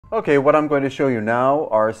Okay, what I'm going to show you now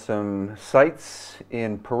are some sites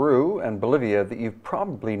in Peru and Bolivia that you've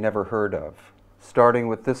probably never heard of, starting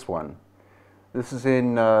with this one. This is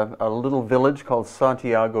in a little village called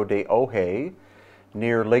Santiago de Ojai,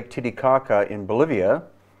 near Lake Titicaca in Bolivia.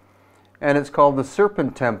 And it's called the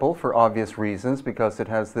Serpent Temple for obvious reasons, because it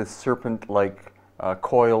has this serpent-like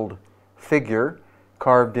coiled figure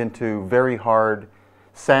carved into very hard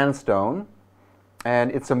sandstone.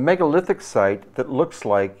 And it's a megalithic site that looks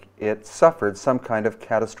like it suffered some kind of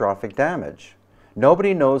catastrophic damage.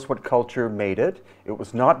 Nobody knows what culture made it. It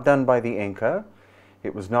was not done by the Inca.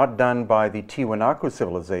 It was not done by the Tiwanaku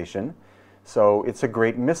civilization. So it's a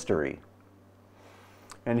great mystery.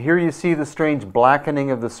 And here you see the strange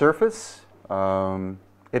blackening of the surface.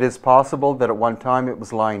 It is possible that at one time it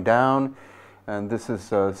was lying down, and this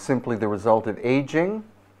is simply the result of aging,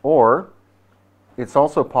 or it's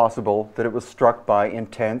also possible that it was struck by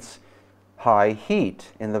intense high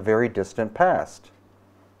heat in the very distant past.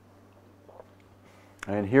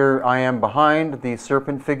 And here I am behind the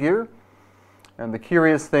serpent figure, and the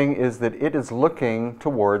curious thing is that it is looking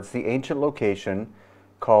towards the ancient location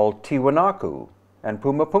called Tiwanaku and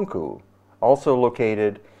Pumapunku, also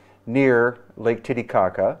located near Lake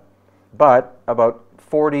Titicaca, but about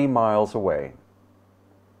 40 miles away.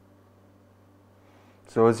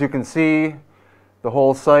 So as you can see, the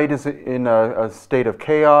whole site is in a state of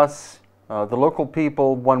chaos. The local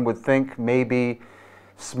people, one would think, maybe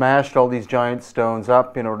smashed all these giant stones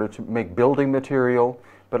up in order to make building material,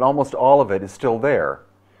 but almost all of it is still there.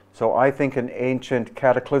 So I think an ancient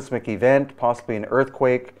cataclysmic event, possibly an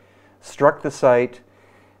earthquake, struck the site,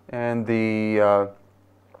 and the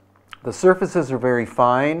surfaces are very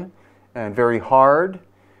fine and very hard,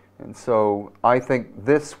 and so I think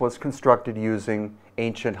this was constructed using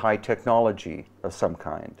ancient high technology of some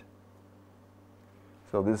kind.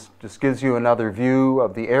 So this just gives you another view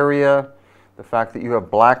of the area, the fact that you have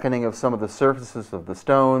blackening of some of the surfaces of the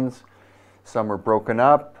stones. Some are broken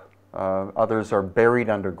up, others are buried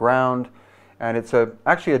underground, and it's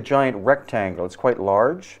actually a giant rectangle. It's quite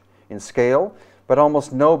large in scale, but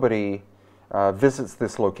almost nobody visits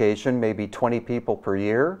this location, maybe 20 people per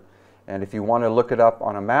year. And if you want to look it up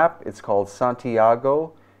on a map, it's called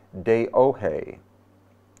Santiago de Ojai.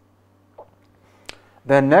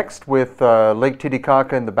 Then next, with Lake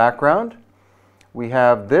Titicaca in the background, we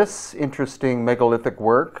have this interesting megalithic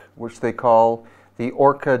work, which they call the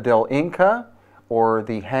Orca del Inca, or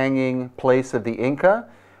the hanging place of the Inca.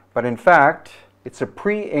 But in fact, it's a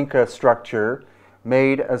pre-Inca structure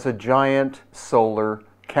made as a giant solar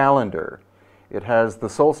calendar. It has the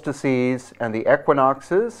solstices and the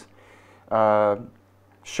equinoxes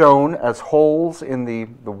shown as holes in the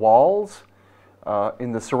walls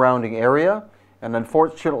in the surrounding area. And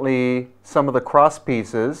unfortunately, some of the cross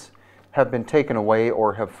pieces have been taken away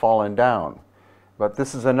or have fallen down. But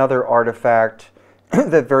this is another artifact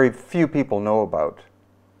that very few people know about.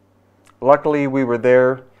 Luckily, we were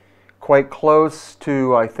there quite close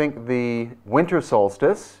to, I think, the winter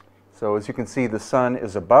solstice. So as you can see, the sun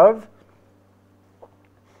is above.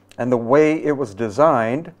 And the way it was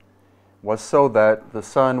designed was so that the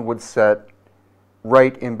sun would set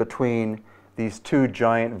right in between these two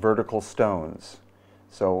giant vertical stones.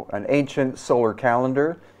 So an ancient solar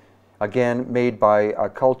calendar, again made by a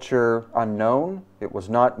culture unknown. It was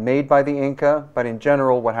not made by the Inca, but in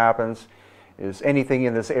general what happens is anything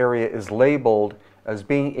in this area is labeled as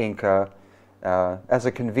being Inca as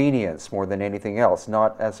a convenience more than anything else,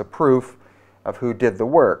 not as a proof of who did the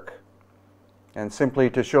work. And simply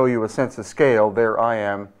to show you a sense of scale, there I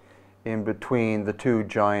am in between the two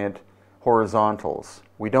giant horizontals.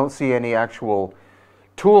 We don't see any actual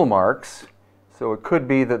tool marks, so it could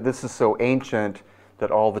be that this is so ancient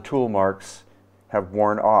that all the tool marks have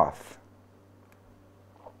worn off.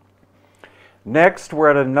 Next,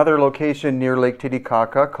 we're at another location near Lake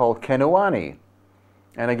Titicaca called Kenuani.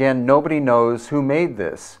 And again, nobody knows who made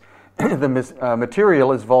this. The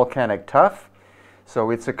material is volcanic tuff,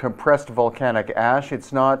 so it's a compressed volcanic ash.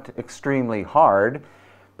 It's not extremely hard,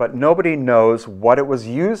 but nobody knows what it was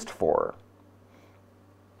used for.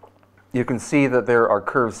 You can see that there are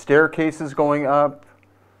curved staircases going up,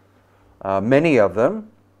 many of them.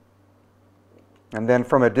 And then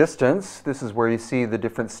from a distance, this is where you see the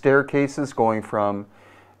different staircases going from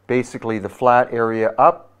basically the flat area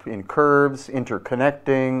up in curves,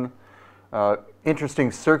 interconnecting,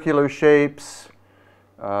 interesting circular shapes.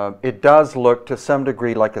 It does look to some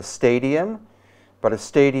degree like a stadium, but a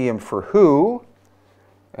stadium for who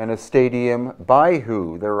and a stadium by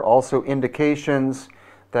who. There are also indications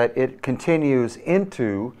that it continues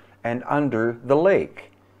into and under the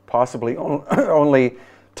lake, possibly only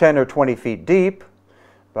 10 or 20 feet deep,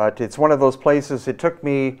 But it's one of those places, it took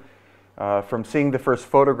me, from seeing the first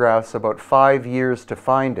photographs, about 5 years to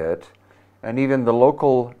find it. And even the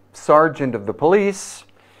local sergeant of the police,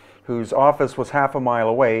 whose office was half a mile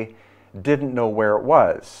away, didn't know where it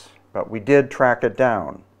was. But we did track it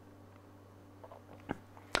down.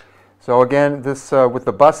 So again, this with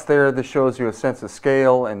the bus there, this shows you a sense of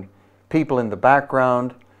scale and people in the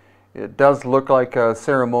background. It does look like a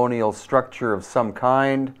ceremonial structure of some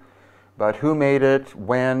kind, but who made it,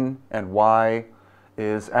 when, and why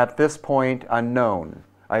is at this point unknown.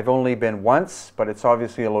 I've only been once, but it's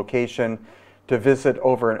obviously a location to visit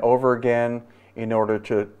over and over again in order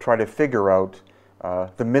to try to figure out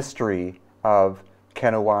the mystery of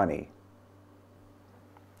Kenuani.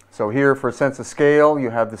 So here, for a sense of scale, you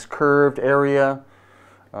have this curved area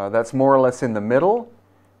that's more or less in the middle,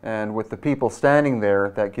 and with the people standing there,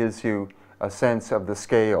 that gives you a sense of the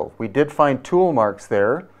scale. We did find tool marks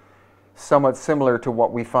there, somewhat similar to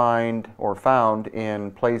what we find or found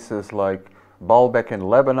in places like Baalbek in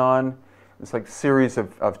Lebanon. It's like a series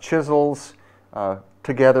of chisels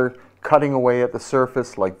together, cutting away at the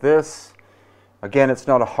surface like this. Again, it's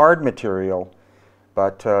not a hard material,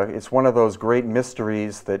 but it's one of those great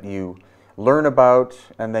mysteries that you learn about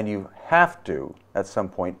and then you have to, at some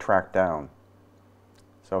point, track down.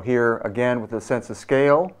 So here, again, with a sense of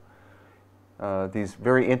scale, these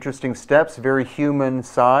very interesting steps, very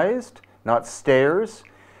human-sized, not stairs,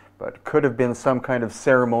 but could have been some kind of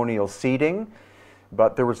ceremonial seating,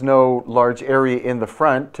 but there was no large area in the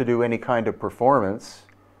front to do any kind of performance.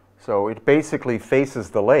 So it basically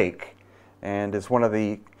faces the lake and is one of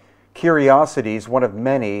the curiosities, one of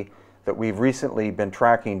many that we've recently been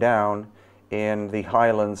tracking down in the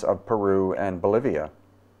highlands of Peru and Bolivia.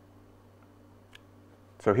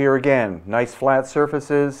 So here again, nice flat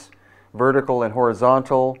surfaces, vertical and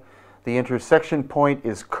horizontal. The intersection point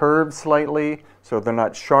is curved slightly, so they're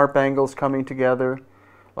not sharp angles coming together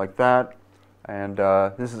like that. And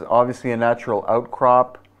this is obviously a natural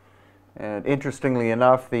outcrop. And interestingly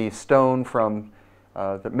enough, the stone from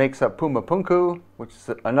that makes up Pumapunku, which is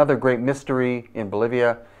another great mystery in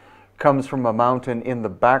Bolivia, comes from a mountain in the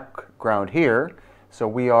background here. So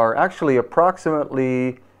we are actually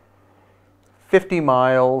approximately 50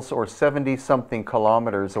 miles or 70-something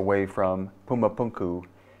kilometers away from Pumapunku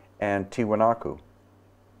and Tiwanaku.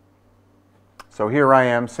 So here I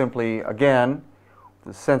am simply, again,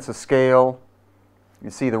 the sense of scale. You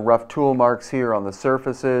see the rough tool marks here on the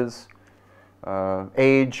surfaces.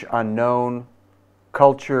 Age unknown,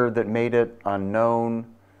 culture that made it unknown,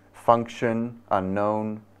 function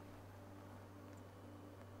unknown.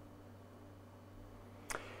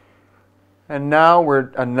 And now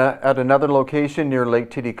we're at another location near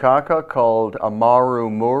Lake Titicaca called Amaru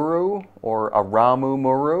Muru or Aramu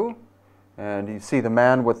Muru. And you see the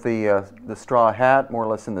man with the straw hat more or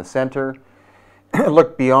less in the center.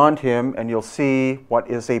 Look beyond him and you'll see what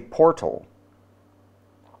is a portal.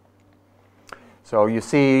 So you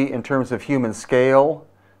see, in terms of human scale,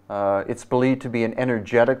 it's believed to be an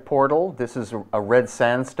energetic portal. This is a red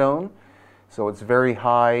sandstone, so it's very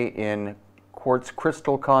high in quartz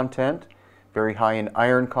crystal content, very high in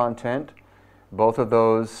iron content. Both of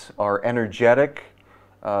those are energetic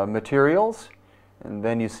materials. And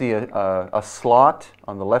then you see a slot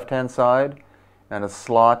on the left-hand side and a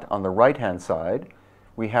slot on the right-hand side.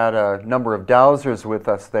 We had a number of dowsers with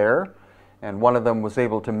us there, and one of them was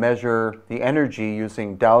able to measure the energy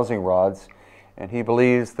using dowsing rods, and he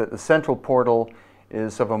believes that the central portal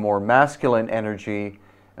is of a more masculine energy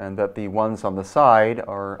and that the ones on the side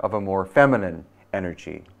are of a more feminine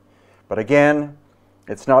energy. But again,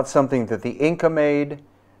 it's not something that the Inca made,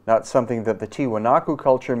 not something that the Tiwanaku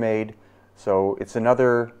culture made, so it's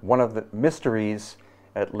another one of the mysteries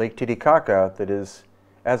at Lake Titicaca that is,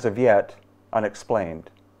 as of yet, unexplained.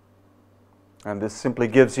 And this simply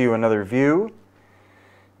gives you another view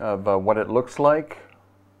of what it looks like.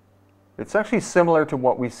 It's actually similar to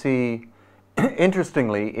what we see,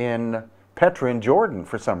 interestingly, in Petra in Jordan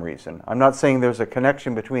for some reason. I'm not saying there's a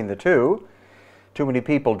connection between the two. Too many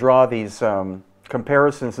people draw these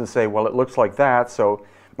comparisons and say, well, it looks like that, so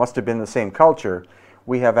it must have been the same culture.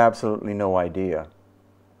 We have absolutely no idea.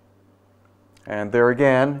 And there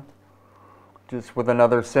again, just with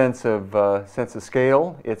another sense of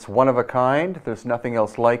scale, it's one of a kind. There's nothing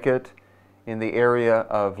else like it in the area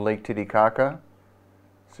of Lake Titicaca.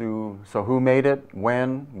 So who made it,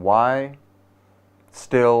 when, why?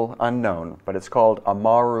 Still unknown, but it's called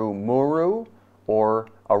Amaru Muru or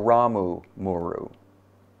Aramu Muru.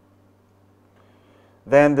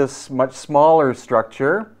 Then this much smaller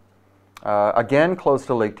structure, again close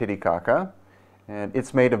to Lake Titicaca, and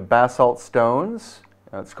it's made of basalt stones.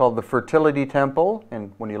 It's called the Fertility Temple,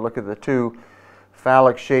 and when you look at the two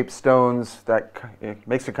phallic-shaped stones, it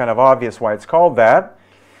makes it kind of obvious why it's called that.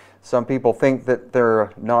 Some people think that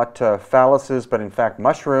they're not phalluses, but in fact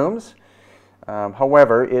mushrooms.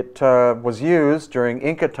 However, it was used during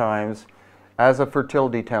Inca times as a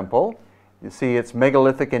fertility temple. You see, it's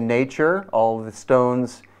megalithic in nature. All the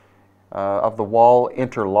stones of the wall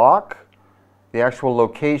interlock. The actual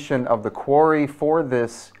location of the quarry for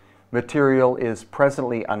this material is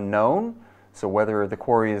presently unknown. So whether the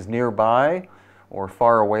quarry is nearby or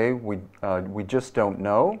far away, we just don't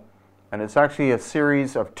know. And it's actually a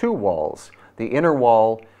series of two walls. The inner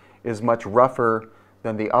wall is much rougher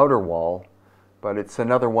than the outer wall, but it's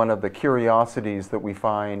another one of the curiosities that we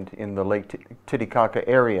find in the Lake Titicaca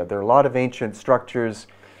area. There are a lot of ancient structures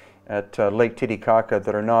at Lake Titicaca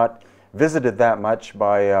that are not visited that much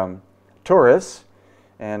by tourists,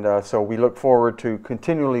 and so we look forward to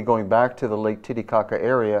continually going back to the Lake Titicaca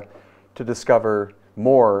area to discover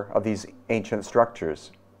more of these ancient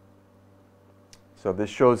structures. So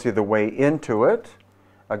this shows you the way into it.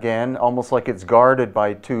 Again, almost like it's guarded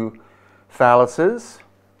by two phalluses.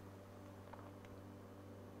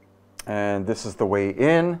 And this is the way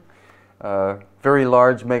in. Very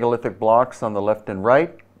large megalithic blocks on the left and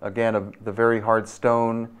right. Again, the very hard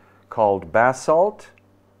stone called basalt.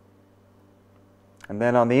 And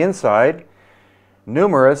then on the inside,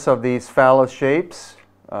 numerous of these phallus shapes.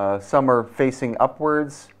 Some are facing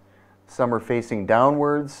upwards, some are facing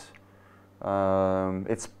downwards.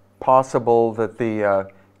 It's possible that the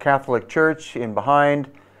Catholic Church in behind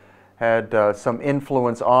had some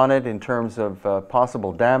influence on it in terms of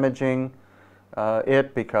possible damaging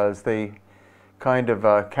it, because they kind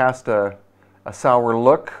of cast a sour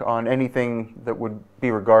look on anything that would be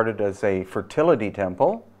regarded as a fertility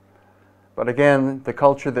temple. But again, the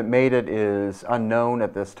culture that made it is unknown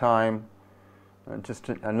at this time. Just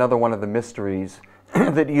another one of the mysteries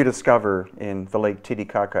that you discover in the Lake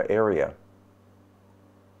Titicaca area.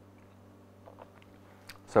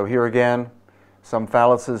 So here again, some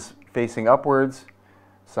phalluses facing upwards,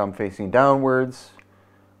 some facing downwards.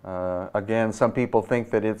 Again, some people think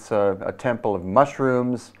that it's a temple of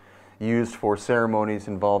mushrooms used for ceremonies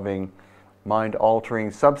involving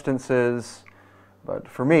mind-altering substances. But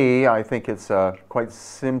for me, I think it's quite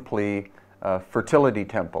simply a fertility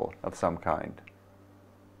temple of some kind.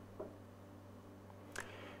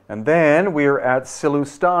 And then we're at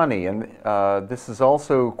Silustani, and this is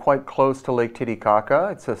also quite close to Lake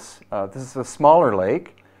Titicaca. This is a smaller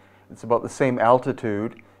lake. It's about the same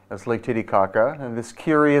altitude as Lake Titicaca, and this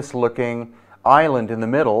curious-looking island in the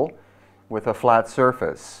middle with a flat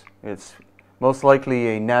surface. It's most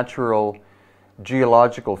likely a natural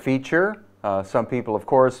geological feature. Some people, of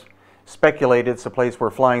course, speculate it's a place where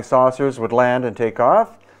flying saucers would land and take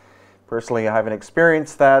off. Personally, I haven't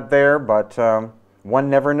experienced that there, but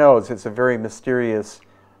one never knows. It's a very mysterious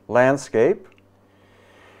landscape.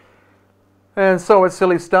 And so at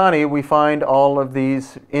Silustani, we find all of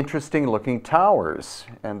these interesting looking towers.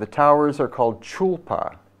 And the towers are called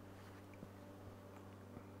chulpa.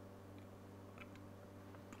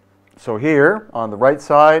 So here, on the right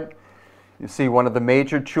side, you see one of the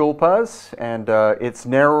major chulpas, and it's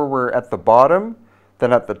narrower at the bottom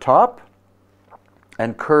than at the top,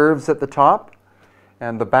 and curves at the top.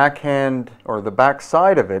 And the backhand, or the back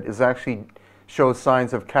side of it, shows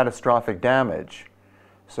signs of catastrophic damage.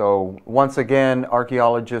 So once again,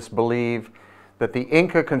 archaeologists believe that the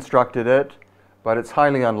Inca constructed it, but it's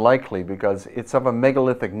highly unlikely because it's of a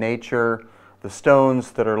megalithic nature. The stones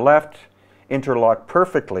that are left interlock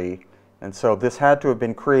perfectly, and so this had to have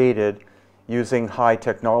been created using high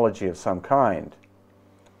technology of some kind.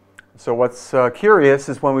 So what's curious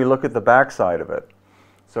is when we look at the back side of it.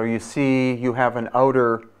 So you see you have an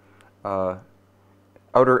outer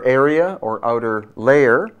area or outer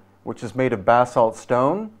layer, which is made of basalt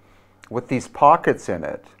stone with these pockets in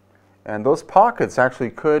it. And those pockets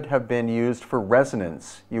actually could have been used for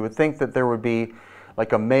resonance. You would think that there would be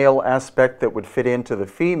like a male aspect that would fit into the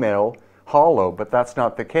female hollow, but that's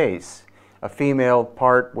not the case. A female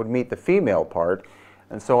part would meet the female part.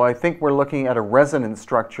 And so I think we're looking at a resonance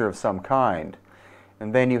structure of some kind.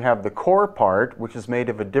 And then you have the core part, which is made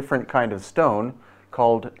of a different kind of stone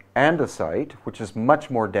called andesite, which is much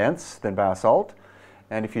more dense than basalt.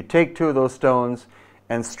 And if you take two of those stones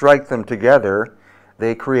and strike them together,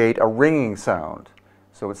 they create a ringing sound.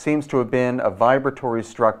 So it seems to have been a vibratory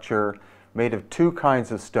structure made of two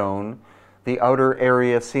kinds of stone. The outer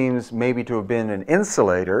area seems maybe to have been an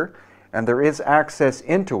insulator, and there is access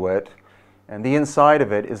into it, and the inside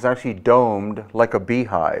of it is actually domed like a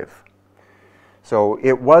beehive. So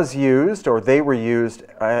it was used, or they were used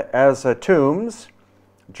as tombs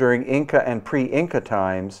during Inca and pre-Inca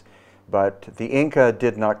times, but the Inca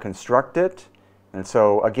did not construct it. And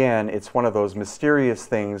so again, it's one of those mysterious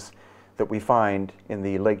things that we find in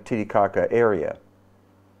the Lake Titicaca area.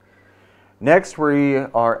 Next, we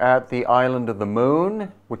are at the Island of the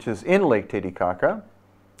Moon, which is in Lake Titicaca.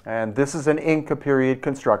 And this is an Inca period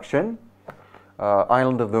construction.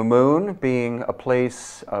 Island of the Moon being a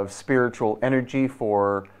place of spiritual energy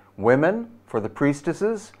for women, for the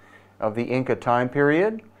priestesses of the Inca time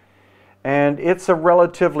period. And it's a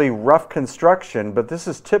relatively rough construction, but this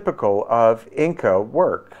is typical of Inca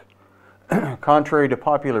work. Contrary to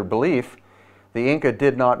popular belief, the Inca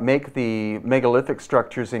did not make the megalithic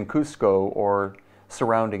structures in Cusco or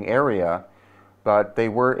surrounding area, but they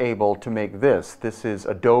were able to make this. This is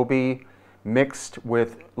adobe mixed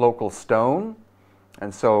with local stone.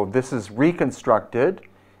 And so this is reconstructed,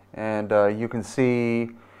 and you can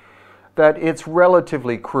see that it's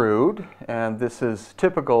relatively crude, and this is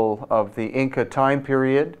typical of the Inca time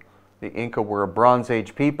period. The Inca were a Bronze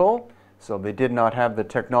Age people, so they did not have the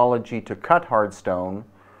technology to cut hard stone.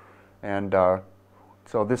 And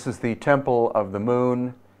so this is the Temple of the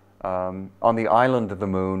Moon on the Island of the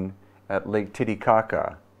Moon at Lake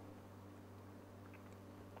Titicaca.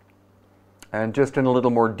 And just in a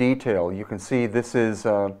little more detail, you can see this is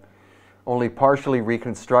only partially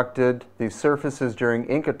reconstructed. These surfaces during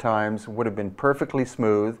Inca times would have been perfectly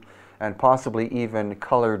smooth and possibly even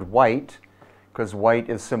colored white, because white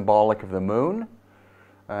is symbolic of the moon.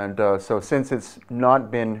 And so since it's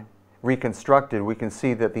not been reconstructed, we can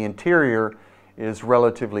see that the interior is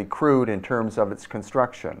relatively crude in terms of its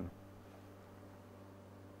construction.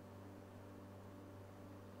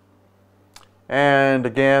 And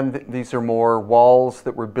again, these are more walls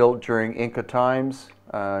that were built during Inca times.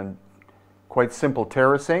 Quite simple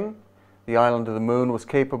terracing. The Island of the Moon was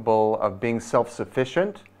capable of being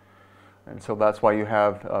self-sufficient, and so that's why you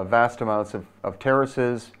have vast amounts of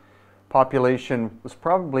terraces. Population was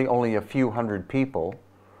probably only a few hundred people.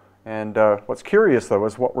 And what's curious, though,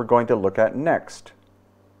 is what we're going to look at next.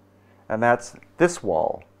 And that's this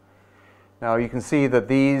wall. Now you can see that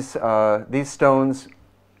these stones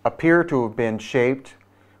appear to have been shaped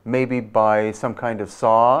maybe by some kind of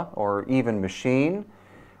saw or even machine.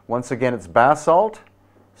 Once again, it's basalt,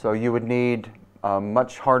 so you would need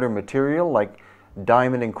much harder material like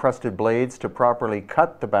diamond encrusted blades to properly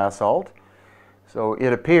cut the basalt. So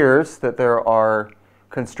it appears that there are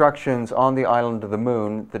constructions on the Island of the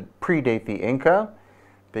Moon that predate the Inca.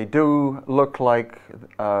 They do look like,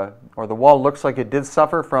 or the wall looks like it did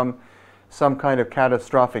suffer from some kind of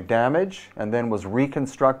catastrophic damage and then was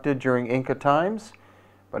reconstructed during Inca times.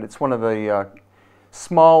 But it's one of the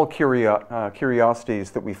small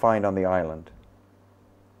curiosities that we find on the island.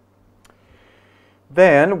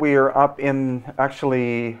 Then we are up in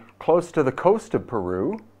actually close to the coast of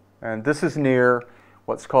Peru, and this is near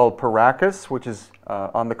what's called Paracas, which is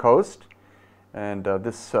on the coast. And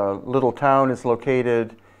this little town is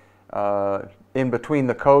located in between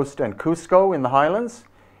the coast and Cusco in the highlands.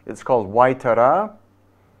 It's called Huaytará.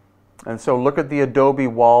 And so look at the adobe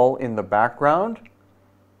wall in the background,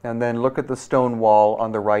 and then look at the stone wall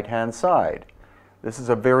on the right-hand side. This is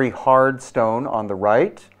a very hard stone on the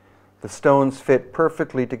right. The stones fit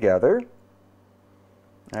perfectly together.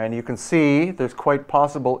 And you can see there's quite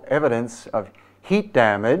possible evidence of heat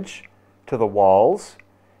damage to the walls.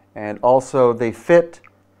 And also they fit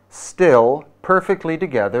still perfectly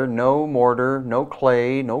together. No mortar, no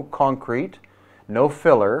clay, no concrete, no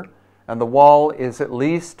filler. And the wall is at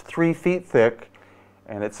least 3 feet thick.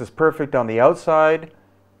 And it's as perfect on the outside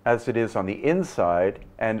as it is on the inside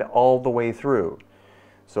and all the way through.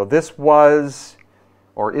 So this was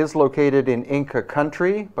or is located in Inca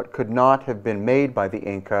country, but could not have been made by the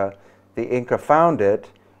Inca. The Inca found it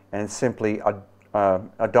and simply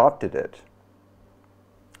adopted it.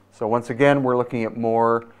 So once again, we're looking at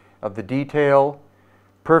more of the detail.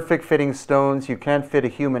 Perfect fitting stones. You can't fit a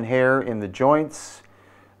human hair in the joints.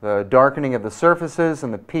 The darkening of the surfaces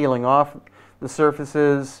and the peeling off the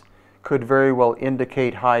surfaces could very well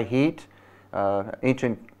indicate high heat.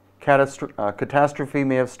 Ancient catastrophe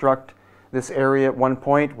may have struck this area at one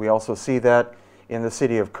point. We also see that in the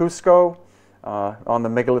city of Cusco on the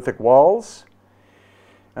megalithic walls.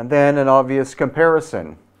 And then an obvious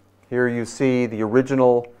comparison. Here you see the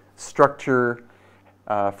original structure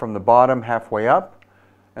from the bottom halfway up,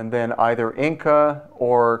 and then either Inca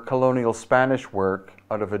or colonial Spanish work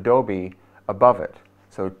out of adobe above it.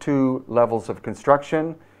 So 2 levels of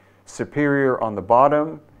construction, superior on the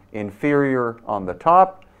bottom, inferior on the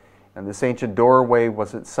top, and this ancient doorway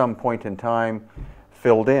was at some point in time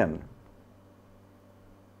filled in.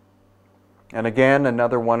 And again,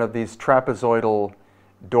 another one of these trapezoidal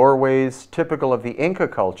doorways typical of the Inca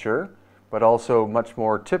culture, but also much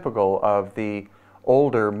more typical of the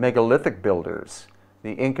older megalithic builders.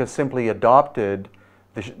 The Inca simply adopted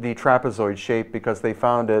the trapezoid shape because they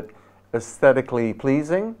found it aesthetically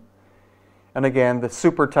pleasing. And again, the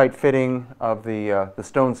super tight fitting of the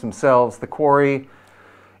stones themselves. The quarry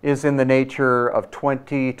is in the nature of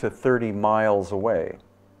 20 to 30 miles away.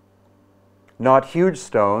 Not huge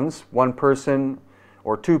stones. One person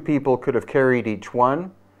or two people could have carried each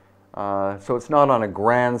one. So it's not on a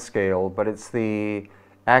grand scale, but it's the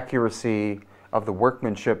accuracy of the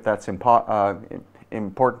workmanship that's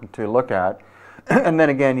important to look at. And then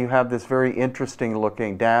again, you have this very interesting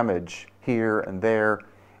looking damage here and there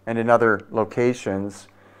and in other locations.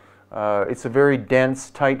 It's a very dense,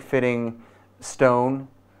 tight-fitting stone.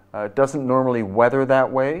 It doesn't normally weather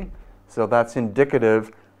that way, so that's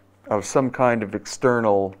indicative of some kind of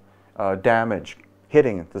external damage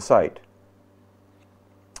hitting the site.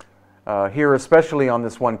 Here, especially on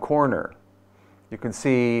this one corner, you can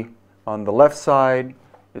see on the left side,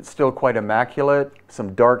 it's still quite immaculate,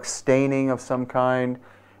 some dark staining of some kind,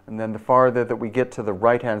 and then the farther that we get to the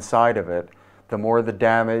right-hand side of it, the more the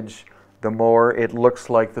damage, the more it looks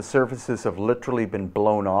like the surfaces have literally been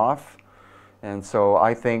blown off. And so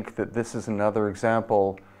I think that this is another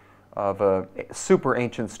example of a super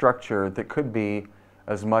ancient structure that could be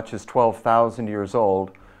as much as 12,000 years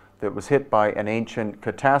old, that was hit by an ancient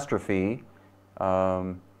catastrophe,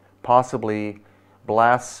 possibly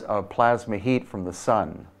blasts of plasma heat from the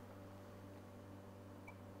sun.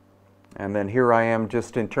 And then here I am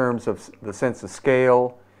just in terms of the sense of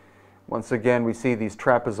scale. Once again, we see these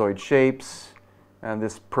trapezoid shapes and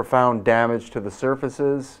this profound damage to the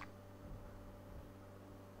surfaces.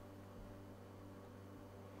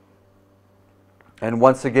 And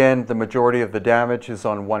once again, the majority of the damage is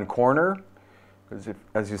on one corner.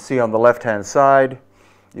 As you see on the left-hand side,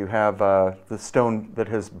 you have the stone that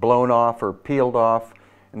has blown off or peeled off,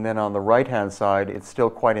 and then on the right-hand side, it's still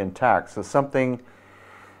quite intact. So something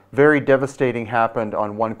very devastating happened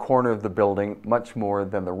on one corner of the building, much more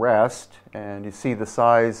than the rest. And you see the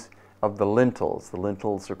size of the lintels. The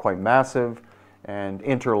lintels are quite massive and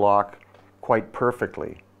interlock quite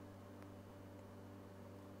perfectly.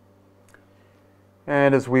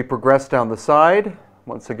 And as we progress down the side,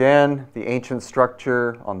 once again, the ancient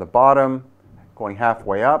structure on the bottom, going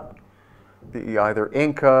halfway up, the either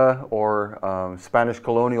Inca or Spanish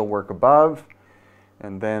colonial work above,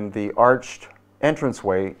 and then the arched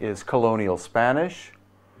entranceway is colonial Spanish.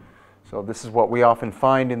 So this is what we often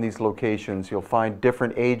find in these locations. You'll find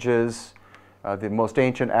different ages, the most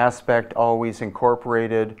ancient aspect always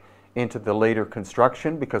incorporated into the later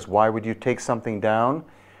construction, because why would you take something down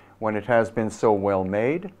when it has been so well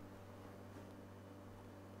made?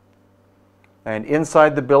 And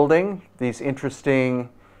inside the building, these interesting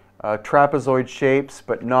trapezoid shapes,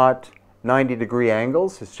 but not 90-degree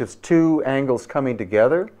angles. It's just two angles coming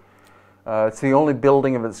together. It's the only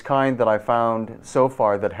building of its kind that I found so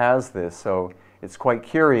far that has this, so it's quite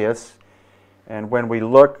curious. And when we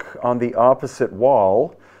look on the opposite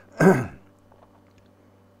wall,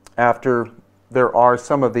 after there are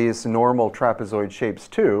some of these normal trapezoid shapes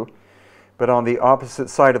too, but on the opposite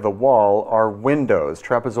side of the wall are windows,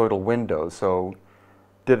 trapezoidal windows. So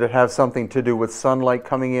did it have something to do with sunlight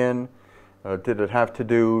coming in? Did it have to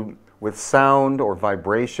do with sound or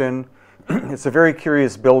vibration? It's a very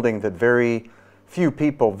curious building that very few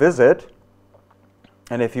people visit.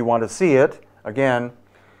 And if you want to see it, again,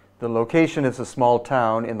 the location is a small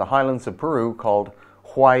town in the highlands of Peru called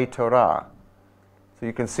Huaytora. So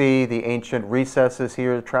you can see the ancient recesses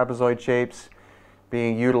here, the trapezoid shapes,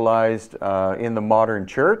 being utilized in the modern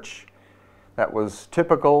church. That was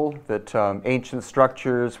typical that ancient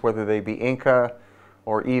structures, whether they be Inca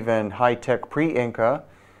or even high-tech pre-Inca,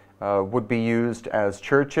 would be used as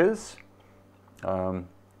churches.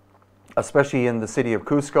 Especially in the city of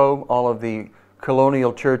Cusco, all of the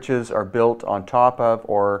colonial churches are built on top of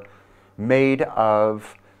or made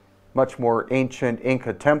of much more ancient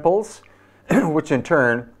Inca temples, which in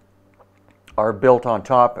turn are built on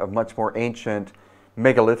top of much more ancient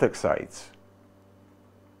megalithic sites.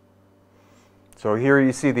 So here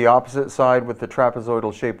you see the opposite side with the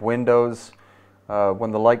trapezoidal shaped windows.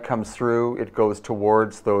 When the light comes through, it goes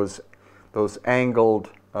towards those angled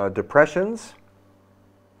depressions.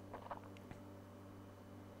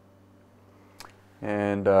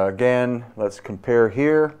 And again, let's compare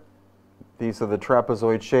here. These are the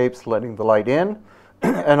trapezoid shapes letting the light in.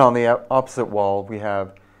 And on the opposite wall, we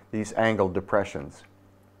have these angled depressions.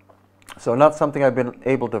 So not something I've been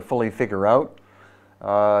able to fully figure out.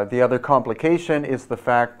 The other complication is the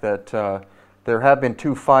fact that there have been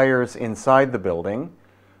two fires inside the building.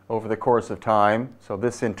 over the course of time. So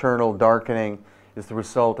this internal darkening is the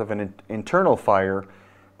result of an internal fire,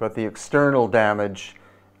 but the external damage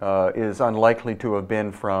is unlikely to have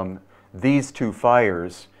been from these two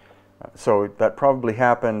fires. So that probably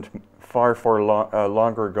happened far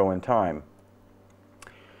longer ago in time.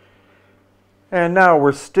 And now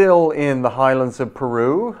we're still in the highlands of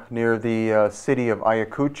Peru, near the city of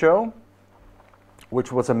Ayacucho,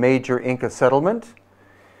 which was a major Inca settlement.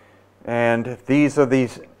 And these are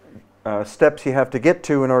these steps you have to get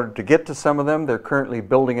to in order to get to some of them. They're currently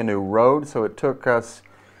building a new road, so it took us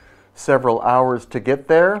several hours to get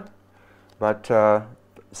there. But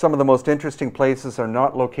some of the most interesting places are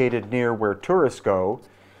not located near where tourists go,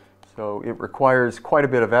 so it requires quite a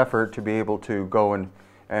bit of effort to be able to go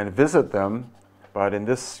and visit them. But in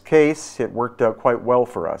this case, it worked out quite well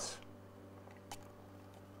for us.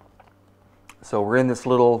 So we're in this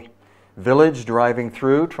little village driving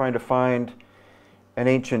through, trying to find an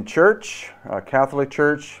ancient church, a Catholic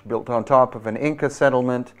church, built on top of an Inca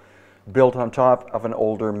settlement, built on top of an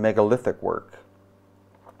older megalithic work.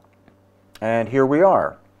 And here we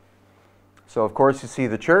are. So of course you see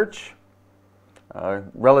the church,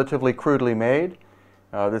 relatively crudely made.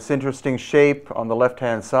 This interesting shape on the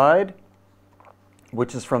left-hand side,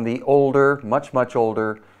 which is from the older, much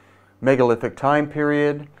older megalithic time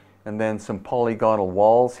period, and then some polygonal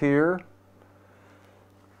walls here.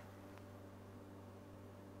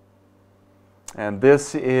 And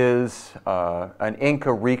this is an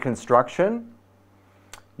Inca reconstruction.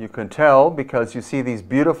 You can tell because you see these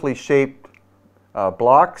beautifully shaped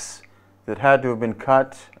blocks that had to have been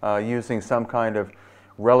cut using some kind of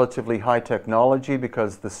relatively high technology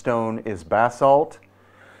because the stone is basalt.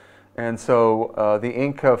 And so the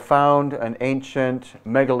Inca found an ancient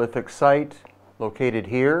megalithic site located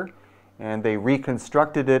here, and they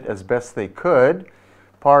reconstructed it as best they could.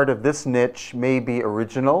 Part of this niche may be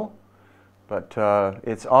original, but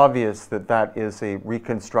it's obvious that that is a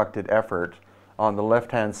reconstructed effort. On the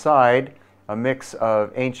left-hand side, a mix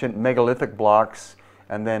of ancient megalithic blocks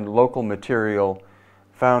and then local material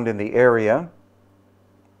found in the area.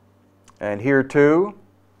 And here too,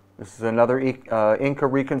 this is another Inca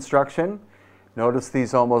reconstruction. Notice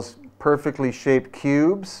these almost perfectly shaped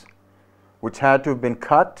cubes, which had to have been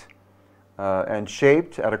cut and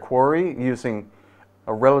shaped at a quarry using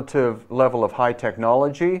a relative level of high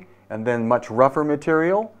technology and then much rougher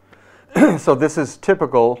material. So this is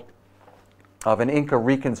typical of an Inca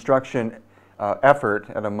reconstruction effort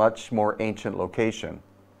at a much more ancient location.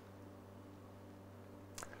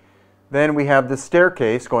 Then we have the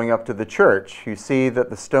staircase going up to the church. You see that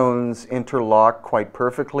the stones interlock quite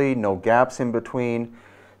perfectly, no gaps in between.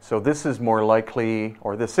 So this is more likely,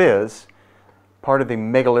 or this is, part of the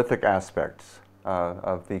megalithic aspects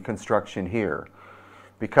of the construction here.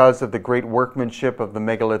 Because of the great workmanship of the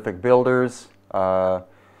megalithic builders,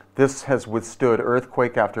 this has withstood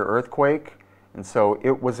earthquake after earthquake. And so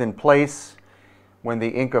it was in place when the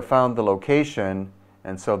Inca found the location,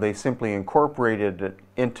 and so they simply incorporated it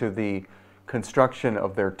into the construction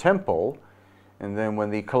of their temple. And then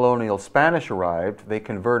when the colonial Spanish arrived, they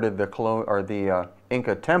converted the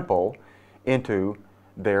Inca temple into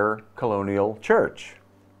their colonial church.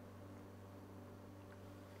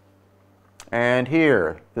 And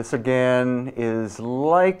here, this again is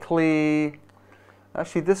likely,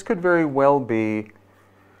 actually this could very well be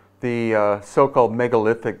the so-called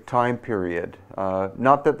megalithic time period.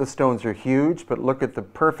 Not that the stones are huge, but look at the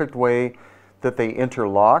perfect way that they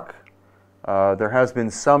interlock. There has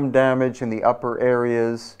been some damage in the upper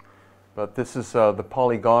areas, but this is the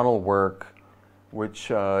polygonal work,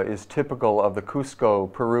 which is typical of the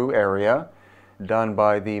Cusco, Peru area, done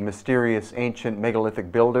by the mysterious ancient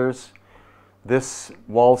megalithic builders. This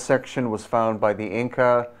wall section was found by the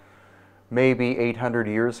Inca maybe 800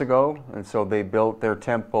 years ago, and so they built their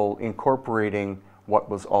temple incorporating what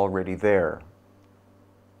was already there.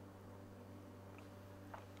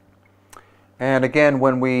 And again,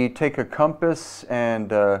 when we take a compass and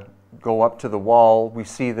go up to the wall, we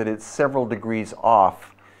see that it's several degrees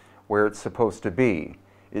off where it's supposed to be.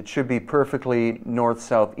 It should be perfectly north,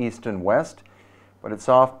 south, east, and west, but it's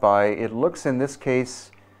off by, it looks in this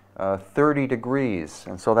case, 30 degrees,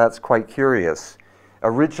 and so that's quite curious.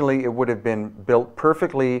 Originally, it would have been built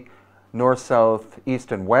perfectly north, south,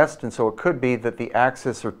 east, and west, and so it could be that the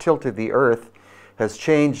axis or tilt of the Earth has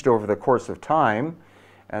changed over the course of time,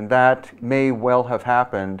 and that may well have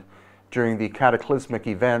happened during the cataclysmic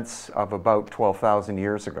events of about 12,000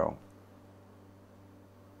 years ago.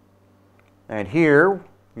 And here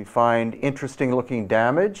we find interesting looking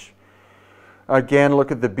damage. Again,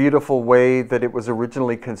 look at the beautiful way that it was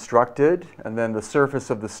originally constructed, and then the surface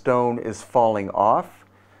of the stone is falling off.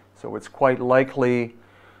 So it's quite likely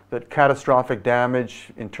that catastrophic damage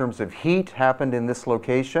in terms of heat happened in this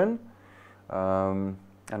location. And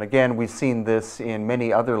again, we've seen this in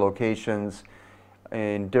many other locations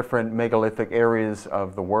in different megalithic areas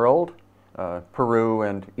of the world, Peru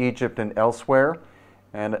and Egypt and elsewhere.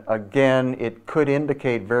 And again, it could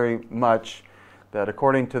indicate very much that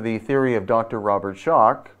according to the theory of Dr. Robert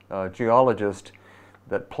Schoch, a geologist,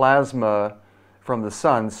 that plasma from the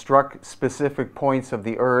sun struck specific points of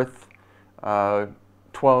the Earth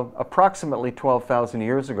approximately 12,000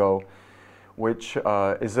 years ago, which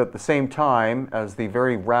is at the same time as the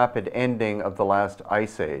very rapid ending of the last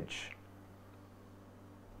ice age.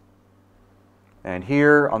 And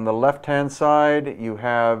here on the left-hand side, you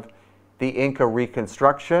have the Inca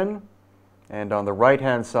reconstruction, and on the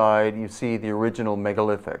right-hand side, you see the original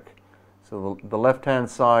megalithic. So the left-hand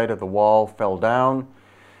side of the wall fell down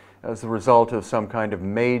as a result of some kind of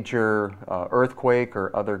major earthquake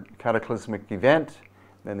or other cataclysmic event.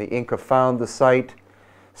 Then the Inca found the site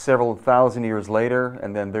several thousand years later,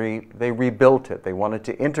 and then they rebuilt it. They wanted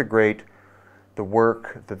to integrate the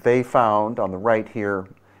work that they found on the right here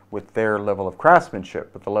with their level of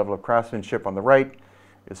craftsmanship. But the level of craftsmanship on the right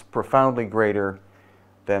is profoundly greater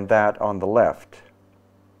than that on the left.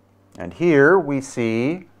 And here we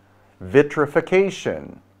see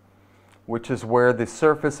vitrification, which is where the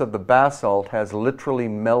surface of the basalt has literally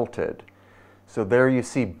melted. So there you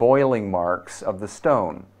see boiling marks of the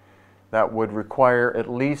stone. That would require at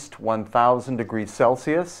least 1,000 degrees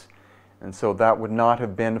Celsius, and so that would not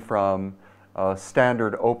have been from a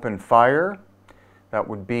standard open fire. That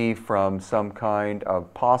would be from some kind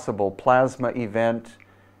of possible plasma event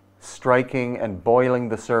striking and boiling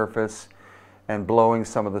the surface and blowing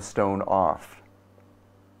some of the stone off.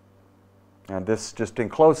 And this just in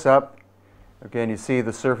close-up, again you see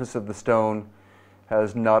the surface of the stone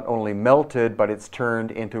has not only melted, but it's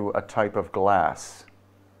turned into a type of glass.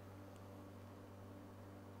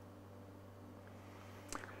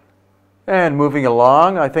 And moving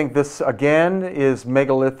along, I think this again is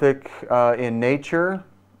megalithic in nature,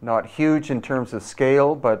 not huge in terms of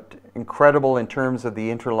scale, but incredible in terms of the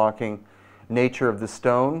interlocking nature of the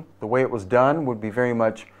stone. The way it was done would be very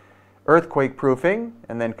much earthquake proofing,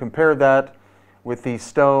 and then compare that with the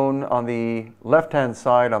stone on the left-hand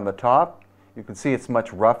side on the top. You can see it's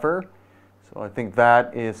much rougher. So I think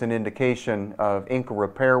that is an indication of Inca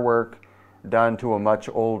repair work done to a much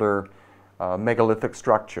older megalithic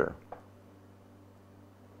structure.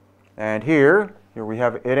 And here we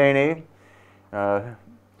have Irene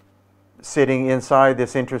sitting inside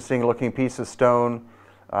this interesting looking piece of stone.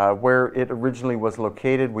 Where it originally was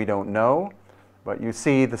located, we don't know. But you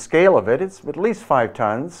see the scale of it. It's at least 5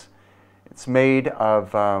 tons. It's made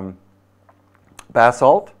of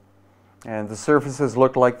basalt, and the surfaces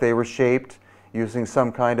look like they were shaped using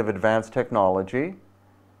some kind of advanced technology.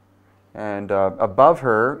 And above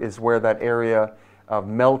her is where that area of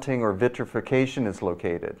melting or vitrification is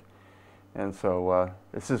located. And so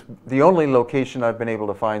this is the only location I've been able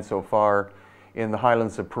to find so far in the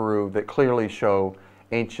highlands of Peru that clearly show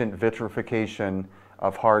ancient vitrification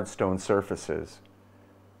of hard stone surfaces.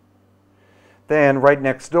 Then right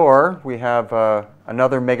next door we have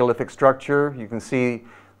another megalithic structure. You can see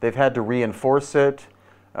they've had to reinforce it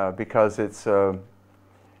because it's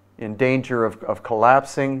in danger of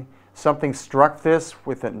collapsing. Something struck this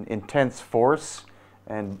with an intense force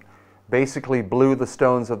and basically blew the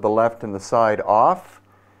stones of the left and the side off.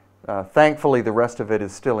 Thankfully, the rest of it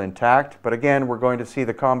is still intact. But again, we're going to see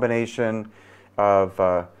the combination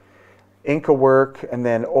of Inca work and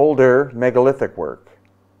then older megalithic work.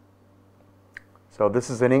 So this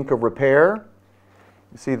is an Inca repair.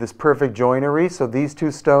 You see this perfect joinery. So these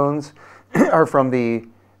two stones are from the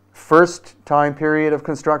first time period of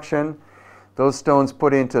construction. Those stones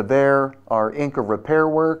put into there are Inca repair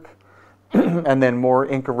work, and then more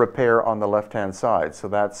Inca repair on the left-hand side. So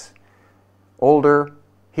that's older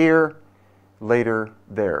here, later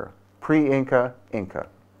there. Pre-Inca, Inca.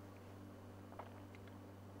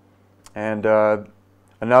 And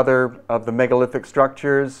another of the megalithic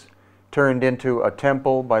structures turned into a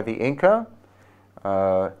temple by the Inca,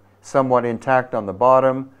 somewhat intact on the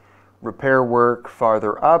bottom. Repair work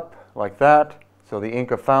farther up, like that. So the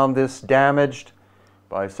Inca found this damaged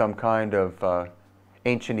by some kind of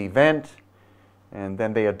ancient event, and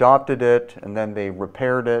then they adopted it, and then they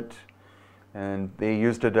repaired it, and they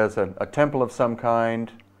used it as a temple of some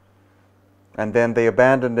kind, and then they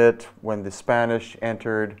abandoned it when the Spanish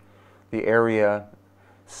entered the area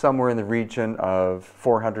somewhere in the region of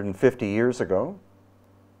 450 years ago.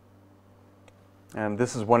 And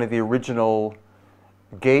this is one of the original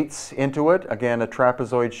gates into it, again a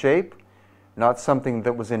trapezoid shape, not something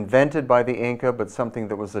that was invented by the Inca, but something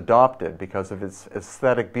that was adopted because of its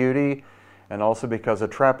aesthetic beauty, and also because a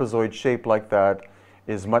trapezoid shape like that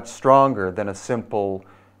is much stronger than a simple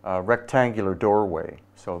rectangular doorway.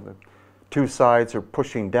 So the two sides are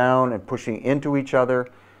pushing down and pushing into each other.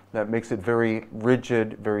 That makes it very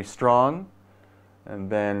rigid, very strong. And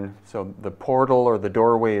then, so the portal or the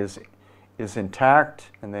doorway is intact,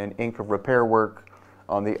 and then Inca repair work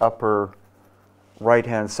on the upper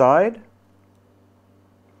right-hand side.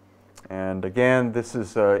 And again, this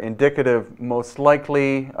is indicative, most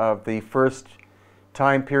likely, of the first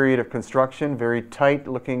time period of construction. Very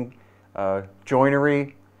tight-looking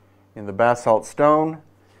joinery in the basalt stone.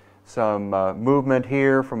 Some movement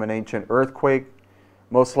here from an ancient earthquake,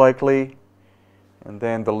 most likely. And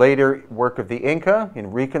then the later work of the Inca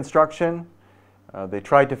in reconstruction. They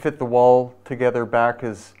tried to fit the wall together back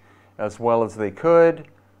as well as they could.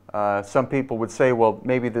 Some people would say, well,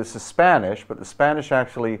 maybe this is Spanish, but the Spanish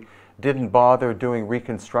actually didn't bother doing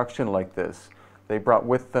reconstruction like this. They brought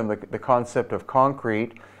with them the concept of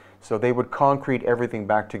concrete, so they would concrete everything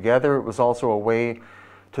back together. It was also a way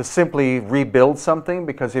to simply rebuild something,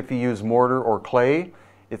 because if you use mortar or clay,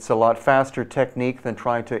 it's a lot faster technique than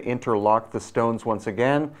trying to interlock the stones once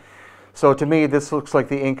again. So to me, this looks like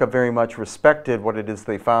the Inca very much respected what it is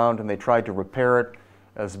they found, and they tried to repair it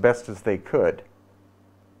as best as they could.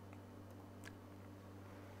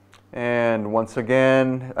 And once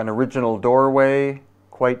again, an original doorway,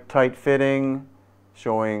 quite tight fitting,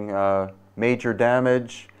 showing major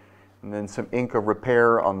damage, and then some Inca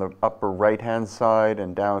repair on the upper right-hand side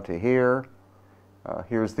and down to here.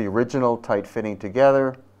 Here's the original, tight fitting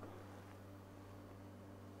together.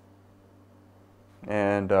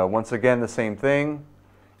 And once again, the same thing.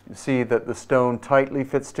 You see that the stone tightly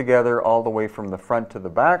fits together all the way from the front to the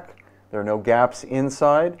back. There are no gaps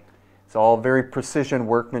inside. It's all very precision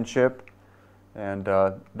workmanship, and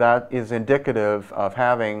that is indicative of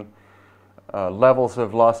having levels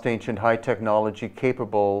of lost ancient high technology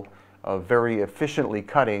capable of very efficiently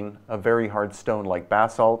cutting a very hard stone like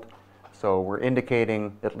basalt. So we're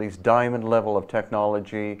indicating at least diamond level of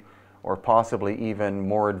technology, or possibly even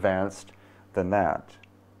more advanced than that.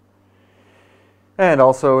 And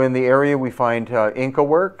also in the area we find Inca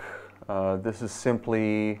work. This is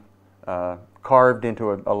simply carved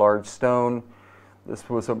into a large stone. This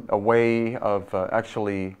was a way of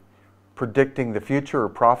actually predicting the future, or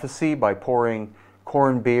prophecy, by pouring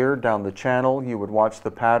corn beer down the channel. You would watch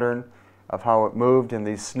the pattern of how it moved in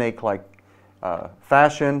these snake-like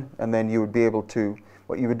fashion, and then you would be able to,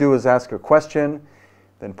 what you would do is ask a question,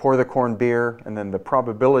 then pour the corn beer, and then the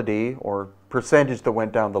probability or percentage that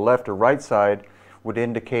went down the left or right side would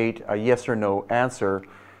indicate a yes or no answer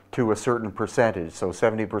to a certain percentage. So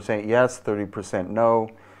 70% yes, 30%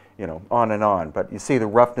 no, you know, on and on. But you see the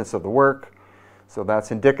roughness of the work, so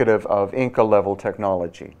that's indicative of Inca level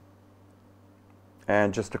technology.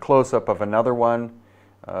 And just a close-up of another one,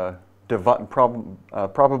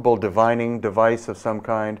 probable divining device of some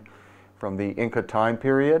kind from the Inca time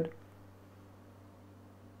period.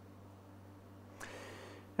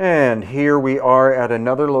 And here we are at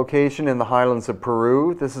another location in the highlands of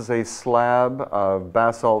Peru. This is a slab of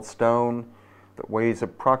basalt stone that weighs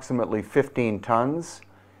approximately 15 tons.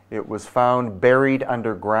 It was found buried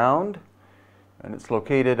underground, and it's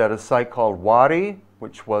located at a site called Wari,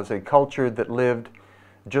 which was a culture that lived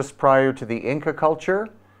just prior to the Inca culture.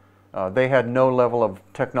 They had no level of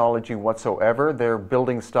technology whatsoever. Their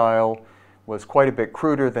building style was quite a bit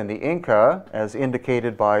cruder than the Inca, as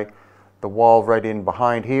indicated by the wall right in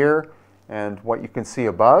behind here and what you can see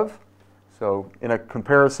above. So in a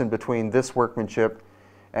comparison between this workmanship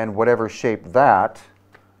and whatever shaped that,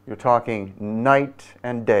 you're talking night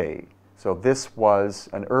and day. So this was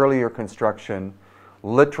an earlier construction,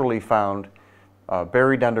 literally found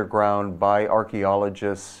buried underground by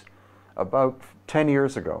archaeologists about 10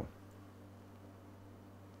 years ago.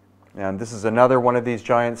 And this is another one of these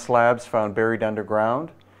giant slabs found buried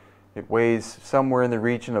underground. It weighs somewhere in the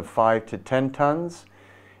region of 5 to 10 tons.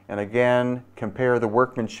 And again, compare the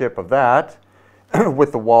workmanship of that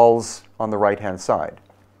with the walls on the right-hand side.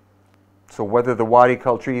 So whether the Wadi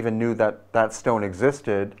culture even knew that that stone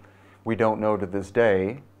existed, we don't know to this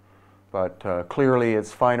day. But clearly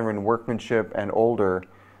it's finer in workmanship and older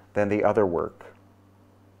than the other work.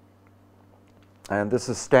 And this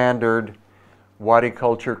is standard Wadi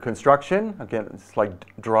culture construction. Again, it's like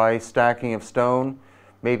dry stacking of stone,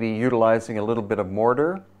 maybe utilizing a little bit of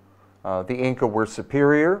mortar. The Inca were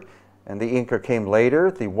superior, and the Inca came later.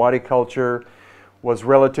 The Wadi culture was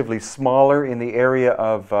relatively smaller in the area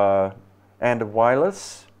of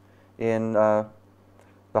Andahuaylas in the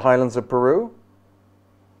highlands of Peru.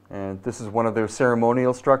 And this is one of their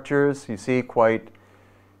ceremonial structures. You see, quite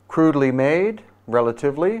crudely made,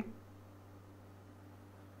 relatively.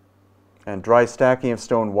 And dry stacking of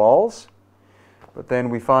stone walls. But then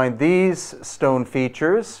we find these stone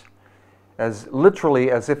features as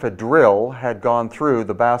literally as if a drill had gone through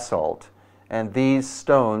the basalt. And these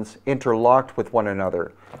stones interlocked with one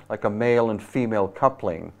another, like a male and female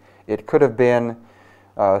coupling. It could have been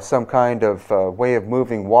some kind of way of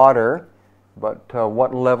moving water, but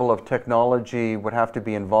what level of technology would have to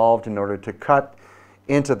be involved in order to cut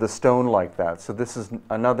into the stone like that? So this is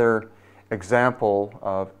another example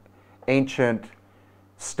of ancient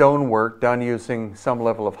stonework done using some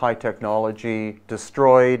level of high technology,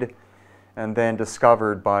 destroyed and then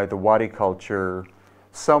discovered by the Wadi culture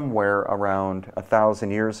somewhere around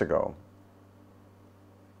 1,000 years ago.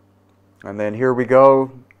 And then here we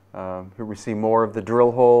go. Here we see more of the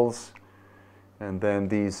drill holes, and then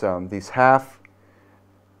these half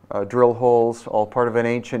drill holes, all part of an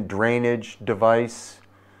ancient drainage device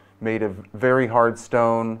made of very hard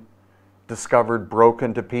stone, discovered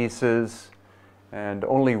broken to pieces, and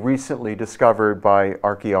only recently discovered by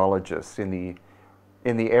archaeologists in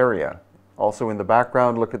the area. Also in the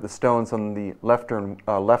background, look at the stones on the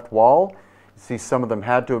left wall. You see some of them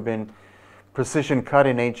had to have been precision cut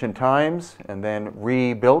in ancient times and then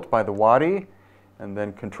rebuilt by the Wadi, and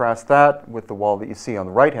then contrast that with the wall that you see on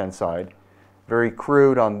the right-hand side. Very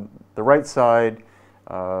crude on the right side,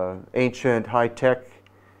 ancient high-tech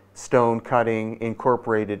stone cutting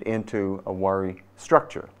incorporated into a Wari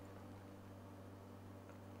structure.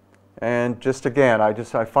 And just again, I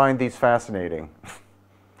find these fascinating.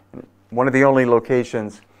 One of the only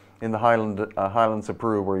locations in the highlands of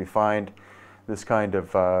Peru where you find this kind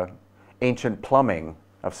of ancient plumbing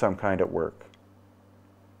of some kind at work.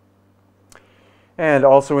 And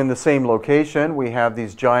also in the same location, we have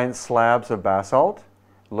these giant slabs of basalt.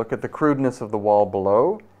 Look at the crudeness of the wall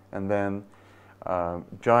below, and then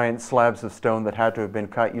giant slabs of stone that had to have been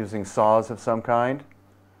cut using saws of some kind.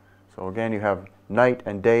 So again, you have night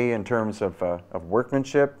and day in terms of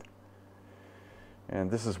workmanship.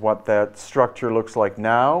 And this is what that structure looks like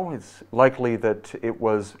now. It's likely that it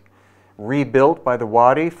was rebuilt by the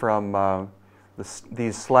Wadi from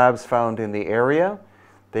these slabs found in the area.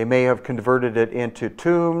 They may have converted it into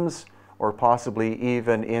tombs or possibly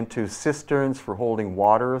even into cisterns for holding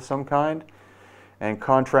water of some kind, and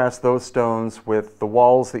contrast those stones with the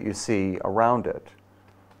walls that you see around it.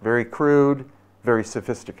 Very crude, very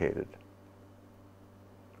sophisticated.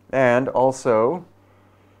 And also,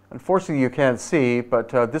 unfortunately you can't see, but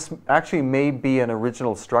this actually may be an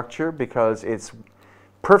original structure because it's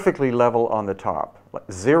perfectly level on the top, like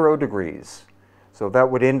 0 degrees. So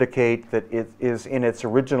that would indicate that it is in its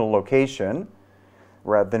original location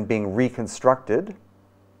rather than being reconstructed.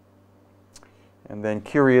 And then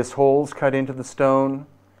curious holes cut into the stone.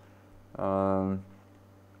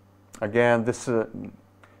 Again, this is a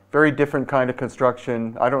very different kind of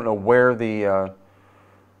construction. I don't know where the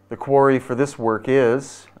quarry for this work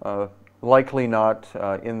is. Likely not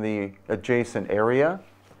in the adjacent area.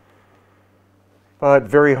 But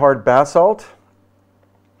very hard basalt.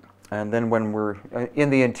 And then when we're in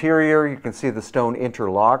the interior, you can see the stone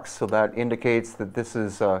interlocks, so that indicates that this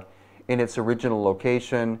is in its original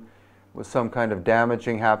location, with some kind of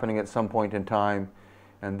damaging happening at some point in time,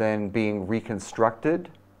 and then being reconstructed.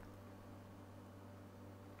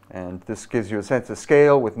 And this gives you a sense of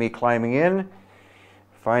scale with me climbing in,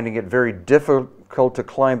 finding it very difficult to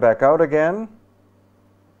climb back out again.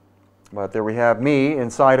 But there we have me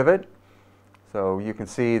inside of it. So you can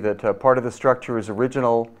see that part of the structure is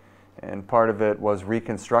original and part of it was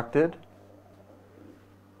reconstructed.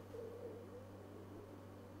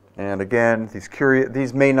 And again,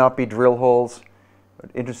 these may not be drill holes, but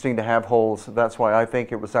interesting to have holes. That's why I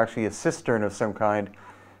think it was actually a cistern of some kind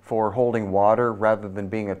for holding water rather than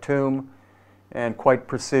being a tomb, and quite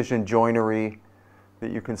precision joinery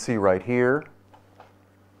that you can see right here.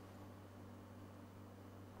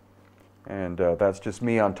 And that's just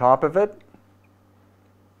me on top of it.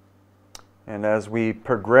 And as we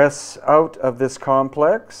progress out of this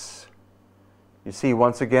complex, you see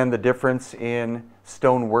once again the difference in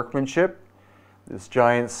stone workmanship. This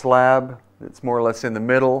giant slab that's more or less in the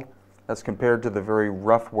middle as compared to the very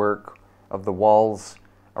rough work of the walls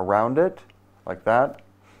around it, like that.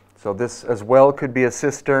 So this as well could be a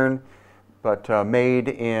cistern, but made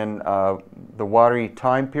in the Wari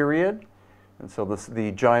time period. And so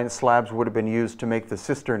the giant slabs would have been used to make the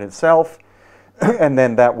cistern itself, and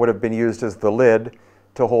then that would have been used as the lid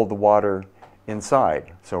to hold the water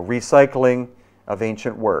inside. So recycling of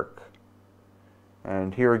ancient work.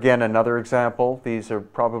 And here again another example. These are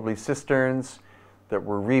probably cisterns that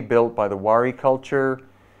were rebuilt by the Wari culture,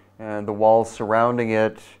 and the walls surrounding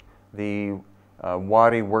it, the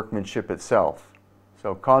Wari workmanship itself.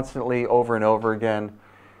 So constantly, over and over again,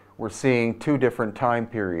 we're seeing two different time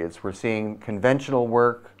periods. We're seeing conventional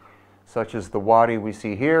work, such as the Wari we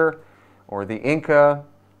see here, or the Inca,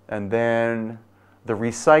 and then the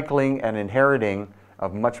recycling and inheriting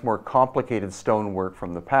of much more complicated stonework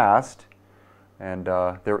from the past. And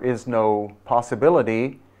there is no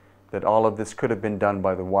possibility that all of this could have been done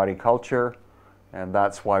by the Wari culture, and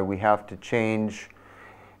that's why we have to change.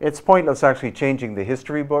 It's pointless actually changing the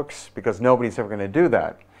history books, because nobody's ever going to do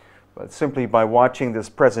that. But simply by watching this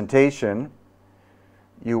presentation,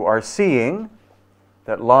 you are seeing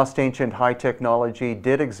that lost ancient high technology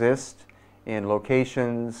did exist in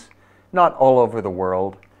locations not all over the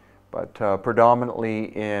world, but predominantly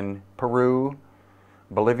in Peru,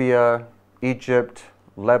 Bolivia, Egypt,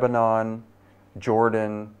 Lebanon,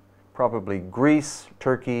 Jordan, probably Greece,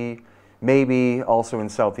 Turkey, maybe also in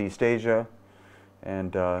Southeast Asia.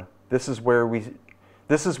 And this is where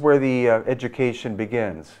the education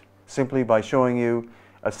begins, simply by showing you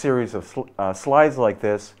a series of slides like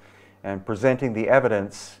this and presenting the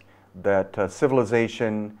evidence that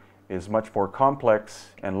civilization is much more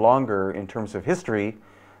complex and longer in terms of history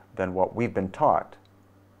than what we've been taught.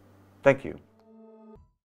 Thank you.